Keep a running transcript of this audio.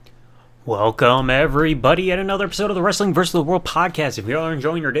Welcome, everybody, at another episode of the Wrestling vs. the World podcast. If you are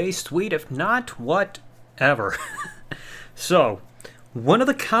enjoying your day, sweet. If not, whatever. So, one of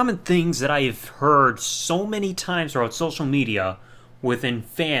the common things that I've heard so many times throughout social media within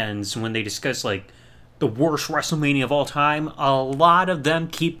fans when they discuss, the worst WrestleMania of all time, a lot of them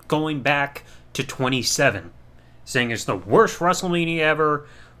keep going back to 27, saying it's the worst WrestleMania ever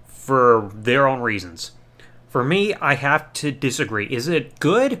for their own reasons. For me, I have to disagree. Is it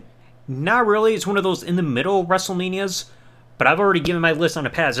good? Not really. It's one of those in-the-middle WrestleManias. But I've already given my list on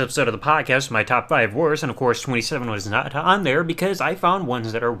a past episode of the podcast, my top 5 worst, and of course 27 was not on there because I found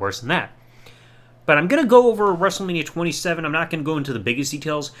ones that are worse than that. But I'm going to go over WrestleMania 27. I'm not going to go into the biggest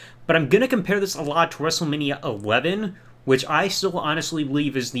details, but I'm going to compare this a lot to WrestleMania 11, which I still honestly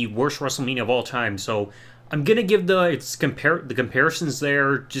believe is the worst WrestleMania of all time. So I'm going to give the comparisons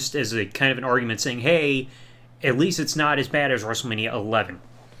there just as a kind of an argument saying, hey, at least it's not as bad as WrestleMania 11.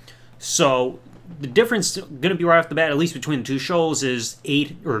 So the difference going to be right off the bat, at least between the two shows, is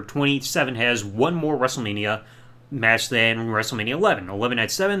 27 has one more WrestleMania match than WrestleMania 11. 11 had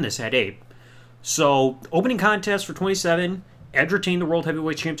 7, this had 8. So, opening contest for 27, Edge retained the World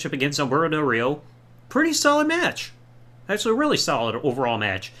Heavyweight Championship against Alberto Del Rio. Pretty solid match. Actually, a really solid overall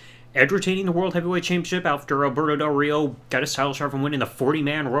match. Edge retaining the World Heavyweight Championship after Alberto Del Rio got his title shot from winning the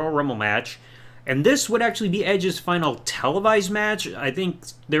 40-man Royal Rumble match. And this would actually be Edge's final televised match. I think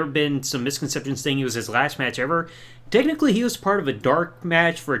there have been some misconceptions saying it was his last match ever. Technically, he was part of a dark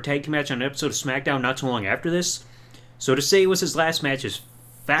match for a tag team match on an episode of SmackDown not too long after this. So to say it was his last match is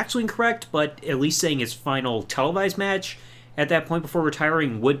factually incorrect, but at least saying his final televised match at that point before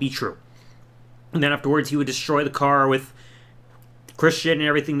retiring would be true. And then afterwards, he would destroy the car with Christian and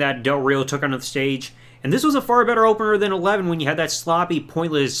everything that Del Rio took onto the stage. And this was a far better opener than 11 when you had that sloppy,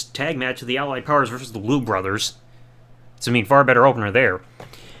 pointless tag match of the Allied Powers versus the Blue Brothers. So, far better opener there.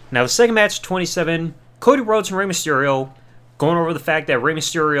 Now, the second match, 27, Cody Rhodes and Rey Mysterio, going over the fact that Rey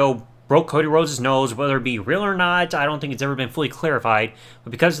Mysterio broke Cody Rhodes' nose, whether it be real or not, I don't think it's ever been fully clarified.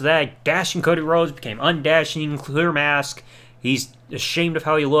 But because of that, dashing Cody Rhodes became undashing, clear mask. He's ashamed of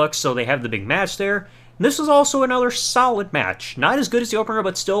how he looks, so they have the big match there. And this was also another solid match. Not as good as the opener,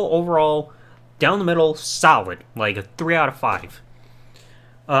 but still overall down the middle, solid, like a 3 out of 5.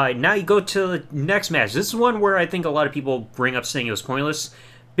 Now you go to the next match. This is one where I think a lot of people bring up saying it was pointless.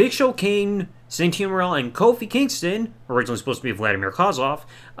 Big Show, Kane, Santino Marella, and Kofi Kingston, originally supposed to be Vladimir Kozlov,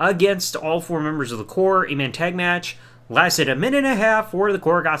 against all 4 members of the Core. A man tag match lasted a minute and a half where the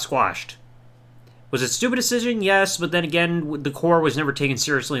Core got squashed. Was it a stupid decision? Yes, but then again, the Core was never taken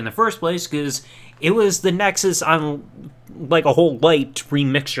seriously in the first place because it was the Nexus on like a whole light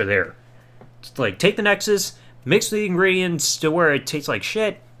remixture there. Take the Nexus, mix the ingredients to where it tastes like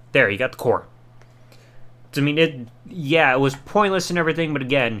shit. There, you got the Core. It was pointless and everything, but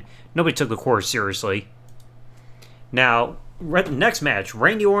again, nobody took the Core seriously. Now, the next match,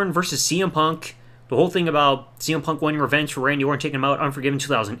 Randy Orton versus CM Punk. The whole thing about CM Punk wanting revenge for Randy Orton taking him out Unforgiven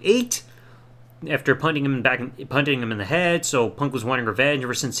 2008 after punting him in the head. So Punk was wanting revenge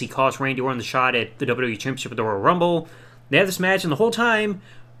ever since he cost Randy Orton the shot at the WWE Championship at the Royal Rumble. They had this match, and the whole time,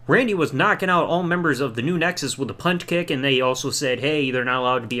 Randy was knocking out all members of the new Nexus with a punch kick, and they also said, hey, they're not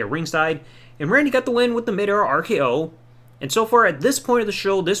allowed to be at ringside. And Randy got the win with the mid-air RKO. And so far, at this point of the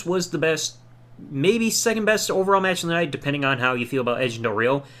show, this was the best, maybe second best overall match of the night, depending on how you feel about Edge and Del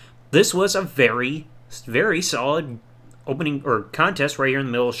Rio. This was a very, very solid opening or contest right here in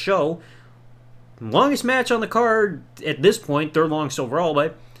the middle of the show. Longest match on the card at this point, third longest overall,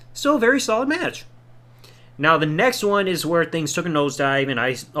 but still a very solid match. Now, the next one is where things took a nosedive, and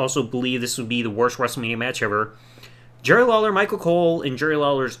I also believe this would be the worst WrestleMania match ever. Jerry Lawler, Michael Cole, in Jerry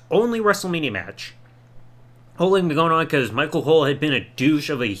Lawler's only WrestleMania match. Whole thing been going on because Michael Cole had been a douche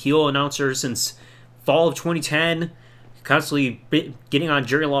of a heel announcer since fall of 2010, constantly getting on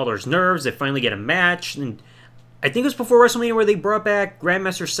Jerry Lawler's nerves. They finally get a match, and I think it was before WrestleMania where they brought back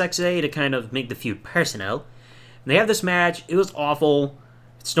Grandmaster Sexay to kind of make the feud personal. And they have this match. It was awful.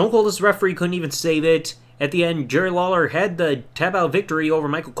 Stone Cold as the referee couldn't even save it. At the end, Jerry Lawler had the tap-out victory over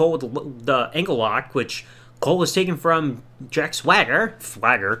Michael Cole with the ankle lock, which Cole was taken from Jack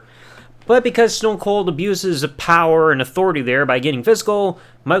Swagger. But because Stone Cold abuses power and authority there by getting physical,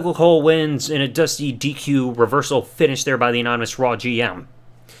 Michael Cole wins in a dusty DQ reversal finish there by the anonymous Raw GM.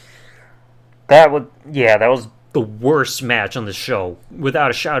 That was the worst match on the show,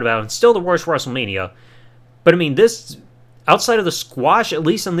 without a shout about it. And still the worst WrestleMania. But this... outside of the squash, at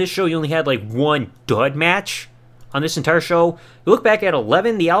least on this show, you only had one dud match on this entire show. You look back at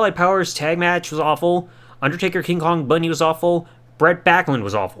 11, the Allied Powers tag match was awful. Undertaker King Kong Bundy was awful. Brett Backlund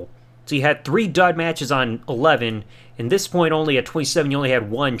was awful. So you had 3 dud matches on 11, In this point, only at 27, you only had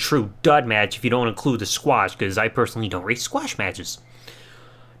one true dud match if you don't include the squash, because I personally don't rate squash matches.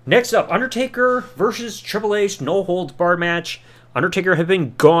 Next up, Undertaker versus Triple H, no holds barred match. Undertaker had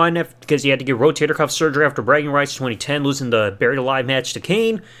been gone because he had to get rotator cuff surgery after bragging rights in 2010, losing the Buried Alive match to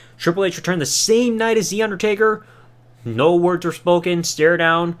Kane. Triple H returned the same night as The Undertaker. No words were spoken, stare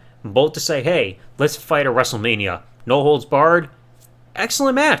down, both to say, hey, let's fight at WrestleMania. No holds barred.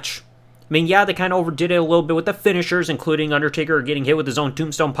 Excellent match. I mean, yeah, they kind of overdid it a little bit with the finishers, including Undertaker getting hit with his own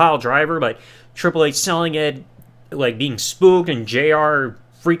tombstone pile driver, but Triple H selling it, like being spooked, and JR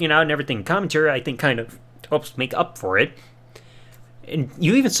freaking out and everything. Commentary, I think, kind of helps make up for it. And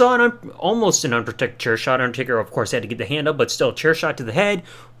you even saw almost an unprotected chair shot. Undertaker, of course, had to get the hand up, but still a chair shot to the head.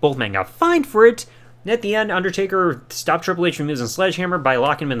 Both men got fined for it. And at the end, Undertaker stopped Triple H from using Sledgehammer by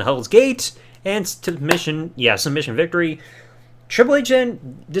locking him in the Hell's Gate. And submission victory. Triple H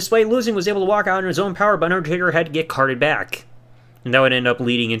then, despite losing, was able to walk out in his own power, but Undertaker had to get carted back. And that would end up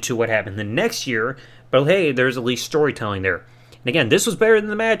leading into what happened the next year. But hey, there's at least storytelling there. And again, this was better than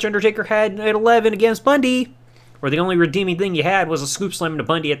the match Undertaker had at 11 against Bundy, where the only redeeming thing you had was a scoop slam to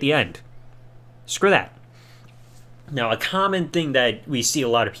Bundy at the end. Screw that. Now, a common thing that we see a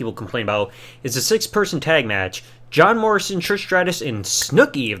lot of people complain about is a 6-person tag match. John Morrison, Trish Stratus, and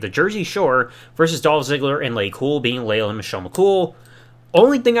Snooki of the Jersey Shore versus Dolph Ziggler and Lay Cool, being Layla and Michelle McCool.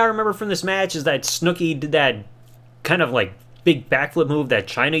 Only thing I remember from this match is that Snooki did that kind of like big backflip move that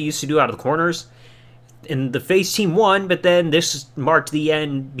Chyna used to do out of the corners. And the face team won, but then this marked the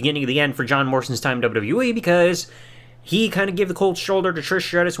beginning of the end for John Morrison's time in WWE, because he kind of gave the cold shoulder to Trish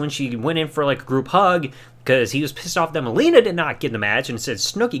Stratus when she went in for like a group hug, because he was pissed off that Melina did not get the match and said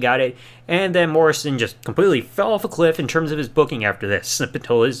Snooki got it. And then Morrison just completely fell off a cliff in terms of his booking after this,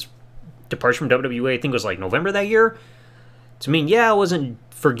 until his departure from WWE. I think it was like November that year. So I mean, yeah, it wasn't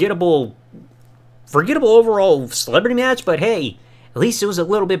forgettable overall celebrity match, but hey, at least it was a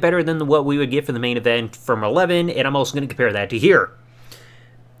little bit better than what we would get for the main event from 11, and I'm also going to compare that to here.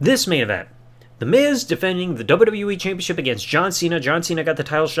 This main event, The Miz defending the WWE Championship against John Cena. John Cena got the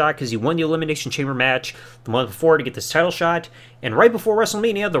title shot because he won the Elimination Chamber match the month before to get this title shot. And right before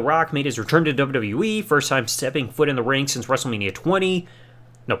WrestleMania, The Rock made his return to WWE, first time stepping foot in the ring since WrestleMania 20.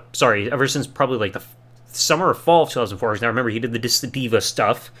 No, sorry, ever since probably like the summer or fall of 2004. Now remember, he did the Diva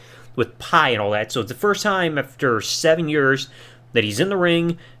stuff with Pie and all that. So it's the first time after 7 years that he's in the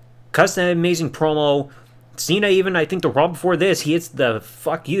ring, cuts that amazing promo. Cena even, I think the Raw before this, he hits the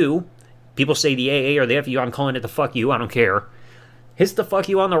fuck you. People say the AA or the FU, I'm calling it the fuck you, I don't care. Hits the fuck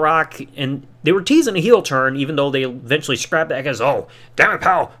you on The Rock, and they were teasing a heel turn, even though they eventually scrapped back as, oh, damn it,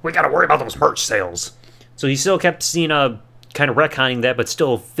 pal, we gotta worry about those merch sales. So he still kept Cena kind of retconning that, but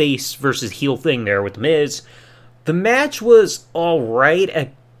still face versus heel thing there with The Miz. The match was alright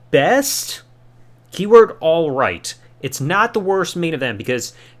at best. Keyword alright. It's not the worst main event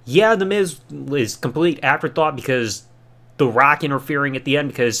because, yeah, The Miz is complete afterthought because The Rock interfering at the end,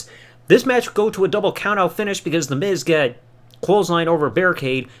 because this match would go to a double countout finish because The Miz got clothesline over a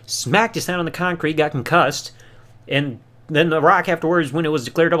barricade, smacked his head on the concrete, got concussed, and then The Rock afterwards, when it was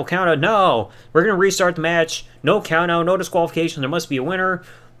declared double countout, no, we're going to restart the match, no countout, no disqualification, there must be a winner.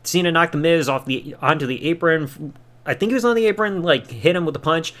 Cena knocked The Miz onto the apron. I think he was on the apron, like, hit him with a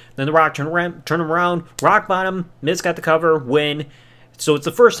punch. Then The Rock turned him around, rock bottom, Miz got the cover, win. So it's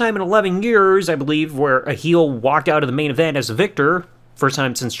the first time in 11 years, I believe, where a heel walked out of the main event as a victor. First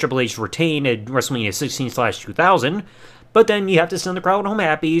time since Triple H retained at WrestleMania 16/2000. But then you have to send the crowd home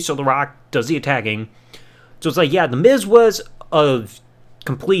happy, so The Rock does the attacking. So it's like, yeah, The Miz was a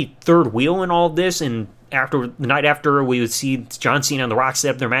complete third wheel in all of this, and the night after, we would see John Cena and The Rock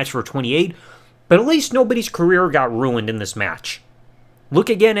set up their match for 28. But at least nobody's career got ruined in this match. Look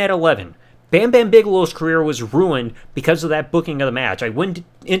again at 11. Bam Bam Bigelow's career was ruined because of that booking of the match. I went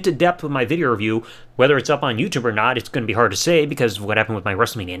into depth with my video review. Whether it's up on YouTube or not, it's going to be hard to say because of what happened with my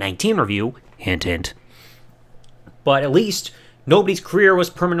WrestleMania 19 review. Hint, hint. But at least nobody's career was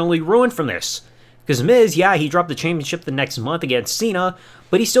permanently ruined from this. Because Miz, yeah, he dropped the championship the next month against Cena,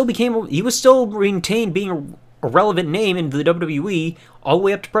 but he was still maintained being a relevant name in the WWE all the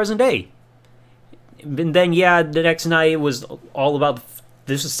way up to present day. And then, yeah, the next night was all about,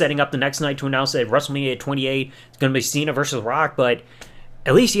 this was setting up the next night to announce that WrestleMania 28 is going to be Cena versus Rock, but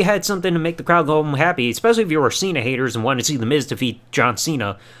at least you had something to make the crowd go home happy, especially if you were Cena haters and wanted to see The Miz defeat John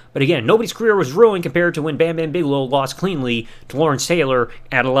Cena. But again, nobody's career was ruined compared to when Bam Bam Bigelow lost cleanly to Lawrence Taylor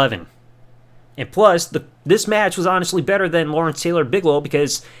at 11. And plus, this match was honestly better than Lawrence Taylor Bigelow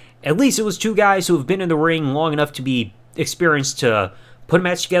because at least it was two guys who have been in the ring long enough to be experienced to put a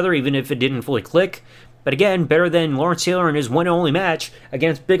match together, even if it didn't fully click. But again, better than Lawrence Taylor in his one and only match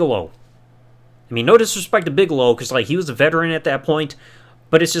against Bigelow. I mean, no disrespect to Bigelow, because like he was a veteran at that point,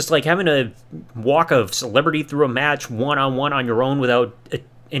 but it's just like having to walk a celebrity through a match one-on-one on your own without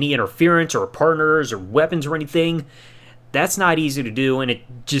any interference or partners or weapons or anything. That's not easy to do, and it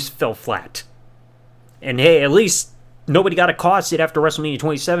just fell flat. And hey, at least nobody got accosted after WrestleMania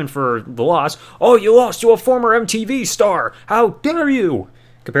 27 for the loss. Oh, you lost to a former MTV star. How dare you?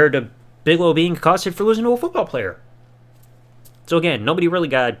 Compared to Bigelow being accosted for losing to a football player. So again, nobody really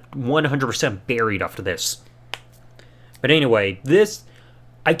got 100% buried after this. But anyway,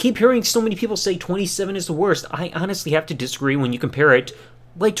 I keep hearing so many people say 27 is the worst. I honestly have to disagree when you compare it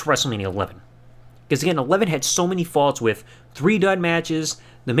like to WrestleMania 11. Because again, 11 had so many faults with 3 dud matches,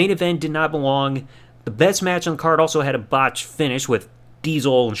 the main event did not belong, the best match on the card also had a botched finish with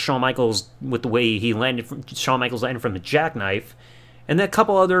Diesel and Shawn Michaels with the way Shawn Michaels landed from the jackknife, and then a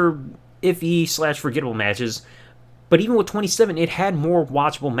couple other iffy/forgettable matches. But even with 27, it had more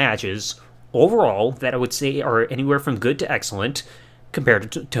watchable matches overall that I would say are anywhere from good to excellent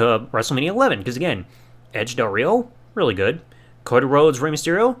compared to WrestleMania 11. Because again, Edge Del Rio, really good. Cody Rhodes, Rey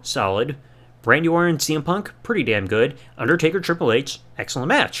Mysterio, solid. Randy Orton, CM Punk, pretty damn good. Undertaker, Triple H, excellent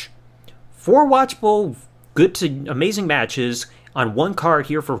match. 4 watchable, good to amazing matches on one card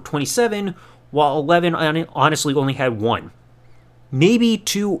here for 27, while 11 honestly only had 1. Maybe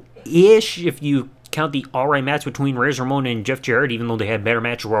 2-ish if you count the alright match between Razor Ramon and Jeff Jarrett, even though they had better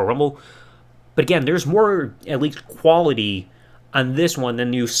match at Royal Rumble. But again, there's more, at least, quality on this one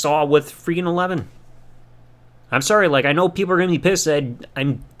than you saw with freaking 11. I'm sorry, like, I know people are going to be pissed that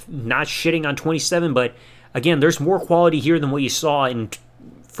I'm not shitting on 27, but again, there's more quality here than what you saw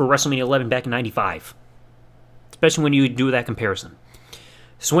for WrestleMania 11 back in 95. Especially when you do that comparison.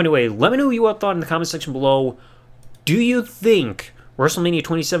 So anyway, let me know what you all thought in the comment section below. Do you think WrestleMania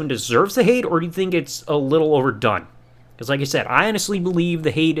 27 deserves the hate, or do you think it's a little overdone? Because like I said, I honestly believe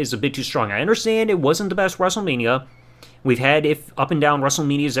the hate is a bit too strong. I understand it wasn't the best WrestleMania. We've had up and down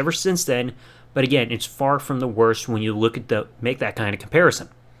WrestleManias ever since then, but again, it's far from the worst when you make that kind of comparison.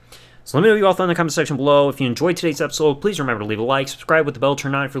 So let me know what you all thought in the comment section below. If you enjoyed today's episode, please remember to leave a like, subscribe with the bell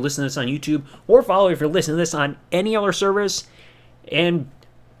turned on if you're listening to this on YouTube, or follow if you're listening to this on any other service, and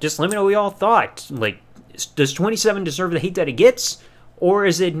just let me know what you all thought. Like, does 27 deserve the hate that it gets, or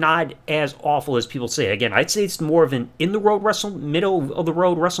is it not as awful as people say? Again, I'd say it's more of an middle of the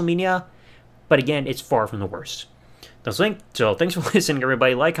road WrestleMania, but again, it's far from the worst. So thanks for listening,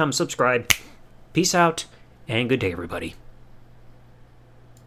 everybody. Like, comment, subscribe. Peace out, and good day, everybody.